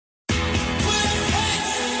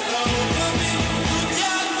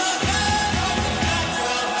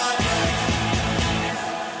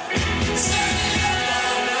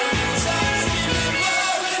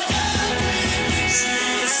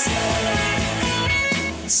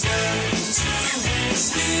Hi,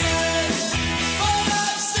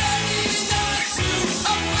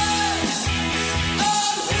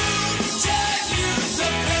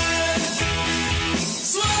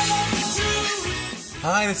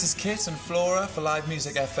 this is Kitt and Flora for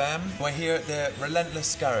Livemusic FM. We're here at the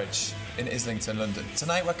Relentless Garage in Islington, London.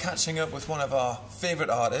 Tonight we're catching up with one of our favourite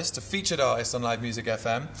artists, a featured artist on Livemusic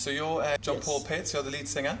FM. So you're John Yes. Paul Pitts, you're the lead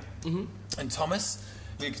singer, and Thomas,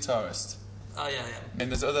 lead guitarist. Oh, yeah.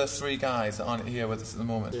 And there's other three guys that aren't here with us at the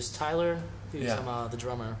moment. There's Tyler, who's the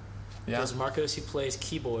drummer. Yeah. There's Marcos, who plays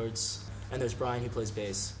keyboards. And there's Brian, who plays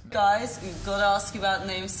bass. Guys, we've got to ask you about the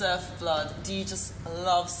name Surf Blood. Do you just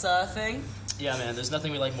love surfing? Yeah, man, there's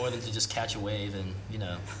nothing we like more than to just catch a wave and,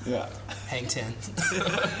 hang 10.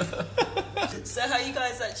 So how are you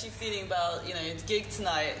guys actually feeling about, the gig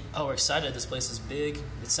tonight? Oh, we're excited. This place is big.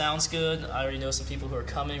 It sounds good. I already know some people who are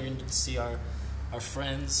coming. We're going to see our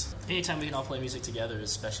friends. Anytime we can all play music together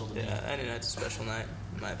is special to me. Yeah, any night's a special night,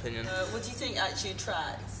 in my opinion. What do you think actually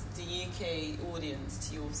attracts the UK audience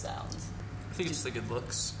to your sound? I think it's the good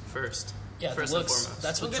looks first. Yeah, first the looks, and foremost.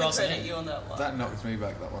 that's what We're draws going to them credit in. you on that one. That knocked me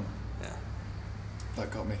back, that one. Yeah.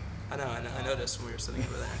 That got me. I know. I noticed when we were sitting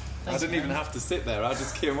over there. I didn't even have to sit there, I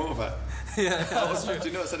just came over. Yeah, Do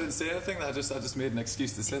you notice I didn't say anything? I just made an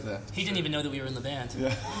excuse to sit there. He didn't even know that we were in the band.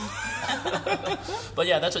 Yeah. But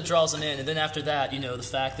yeah, that's what draws them in. And then after that, the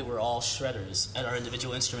fact that we're all shredders at our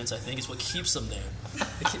individual instruments, I think, is what keeps them there.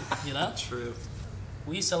 True.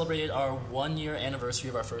 We celebrated our 1-year anniversary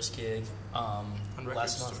of our first gig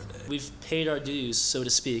last month. We've paid our dues, so to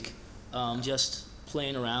speak, just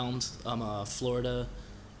playing around Florida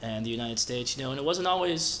and the United States, and it wasn't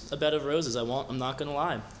always a bed of roses. I'm not going to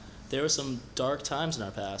lie. There were some dark times in our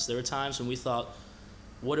past. There were times when we thought,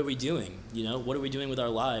 what are we doing? What are we doing with our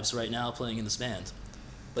lives right now playing in this band?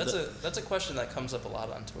 But That's a question that comes up a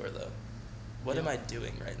lot on tour, though. What am I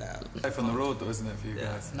doing right now? Life on the road, though, isn't it, for you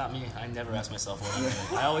guys? Not me. I never ask myself what I'm doing.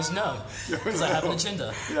 I always know, because I have an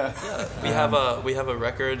agenda. Yeah. We have a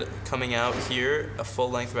record coming out here, a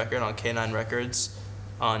full-length record on K9 Records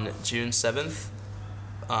on June 7th.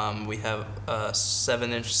 We have a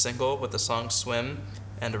 7-inch single with the song Swim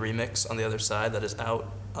and a remix on the other side that is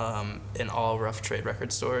out in all Rough Trade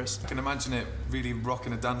record stores. I can imagine it really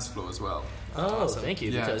rocking a dance floor as well. Oh, Awesome. thank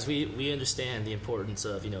you, Yeah. because we understand the importance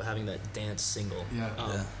of, having that dance single.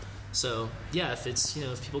 Yeah. So, yeah, if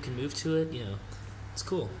people can move to it, it's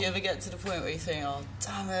cool. You ever get to the point where you think, oh,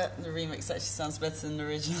 damn it, the remix actually sounds better than the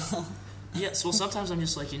original? Yes, well, sometimes I'm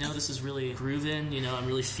just like, this is really grooving, I'm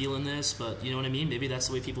really feeling this, but you know what I mean? Maybe that's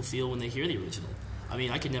the way people feel when they hear the original. I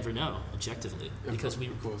mean, I could never know, objectively, because we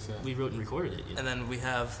wrote and recorded it. And then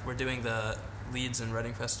we're doing the Leeds and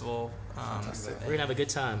Reading Festival. Fantastic. We're going to have a good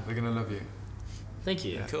time. We're going to love you. Thank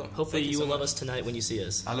you. Yeah. Cool. Hopefully Thank you so will love much. us tonight when you see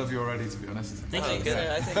us. I love you already, to be honest. Thank you. good.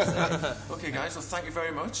 I think so. Okay, guys, well, thank you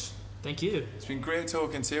very much. Thank you. It's been great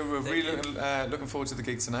talking to you. We're really looking forward to the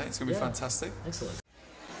gig tonight. It's going to be fantastic. Excellent.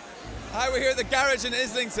 Hi, we're here at the garage in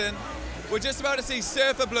Islington. We're just about to see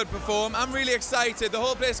Surfer Blood perform. I'm really excited. The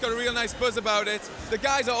whole place got a real nice buzz about it. The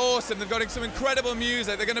guys are awesome. They've got some incredible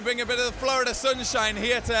music. They're going to bring a bit of the Florida sunshine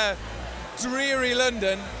here to dreary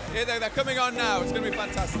London. They're coming on now. It's going to be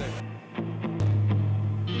fantastic.